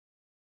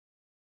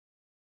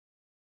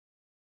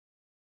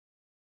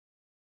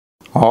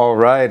All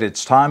right,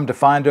 it's time to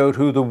find out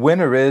who the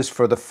winner is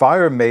for the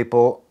Fire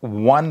Maple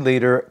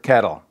 1-liter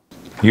kettle.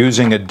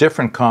 Using a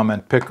different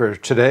comment picker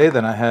today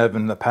than I have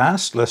in the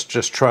past. Let's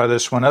just try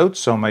this one out.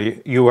 So my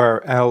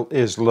URL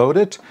is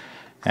loaded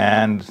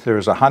and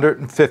there's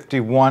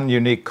 151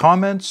 unique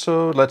comments.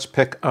 So let's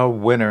pick a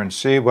winner and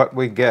see what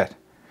we get.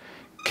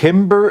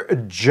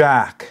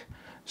 Kimberjack.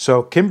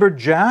 So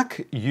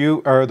Kimberjack,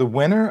 you are the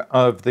winner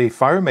of the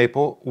Fire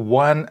Maple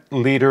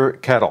 1-liter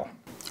kettle.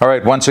 All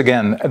right, once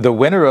again, the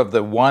winner of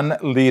the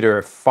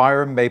 1-liter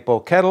Fire Maple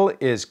kettle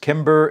is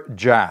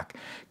Kimberjack.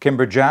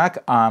 Kimberjack,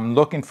 I'm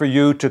looking for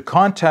you to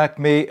contact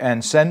me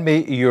and send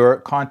me your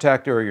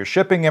contact or your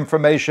shipping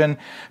information.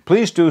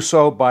 Please do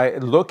so by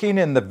looking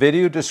in the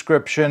video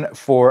description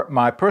for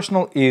my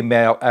personal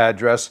email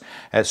address.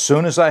 As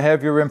soon as I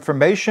have your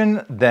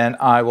information, then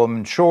I will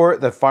ensure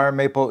that Fire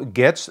Maple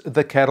gets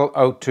the kettle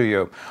out to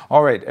you.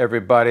 All right,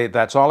 everybody,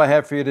 that's all I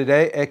have for you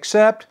today,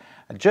 except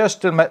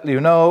just to let you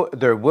know,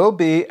 there will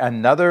be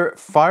another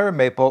Fire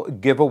Maple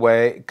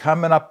giveaway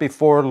coming up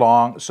before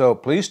long, so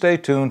please stay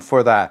tuned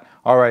for that.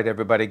 All right,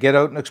 everybody, get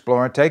out and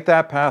explore and take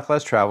that path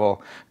less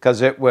traveled,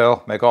 because it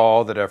will make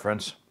all the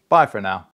difference. Bye for now.